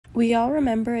We all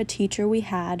remember a teacher we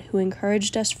had who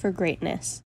encouraged us for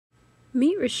greatness.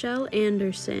 Meet Rochelle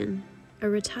Anderson, a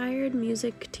retired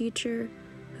music teacher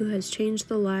who has changed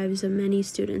the lives of many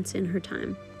students in her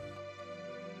time.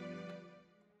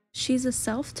 She's a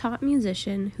self-taught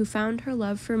musician who found her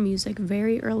love for music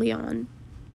very early on.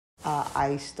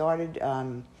 I started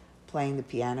playing the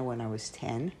piano when I was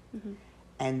 10,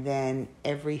 and then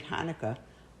every Hanukkah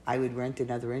I would rent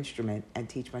another instrument and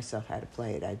teach myself how to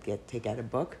play it. I'd take out a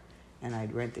book and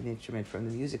I'd rent an instrument from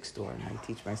the music store and I'd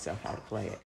teach myself how to play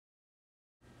it.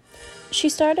 She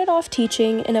started off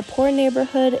teaching in a poor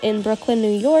neighborhood in Brooklyn,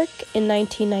 New York in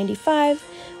 1995,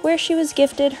 where she was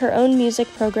gifted her own music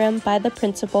program by the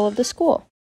principal of the school.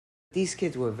 These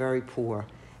kids were very poor,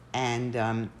 and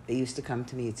they used to come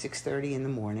to me at 6:30 in the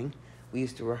morning. We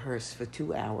used to rehearse for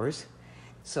 2 hours.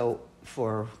 So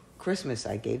for Christmas,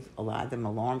 I gave a lot of them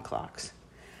alarm clocks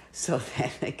so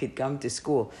that they could come to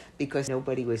school because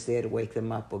nobody was there to wake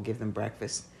them up or give them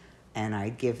breakfast. And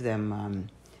I'd give them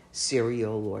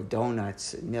cereal or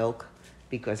donuts, milk,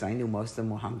 because I knew most of them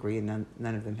were hungry and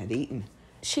none of them had eaten.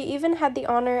 She even had the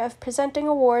honor of presenting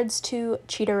awards to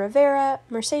Cheetah Rivera,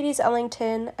 Mercedes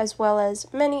Ellington, as well as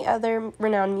many other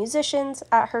renowned musicians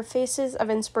at her Faces of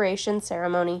Inspiration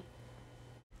ceremony.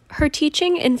 Her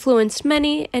teaching influenced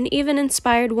many and even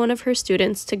inspired one of her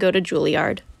students to go to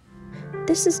Juilliard.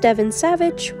 This is Devin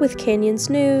Savage with Canyons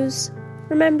News.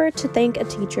 Remember to thank a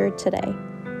teacher today.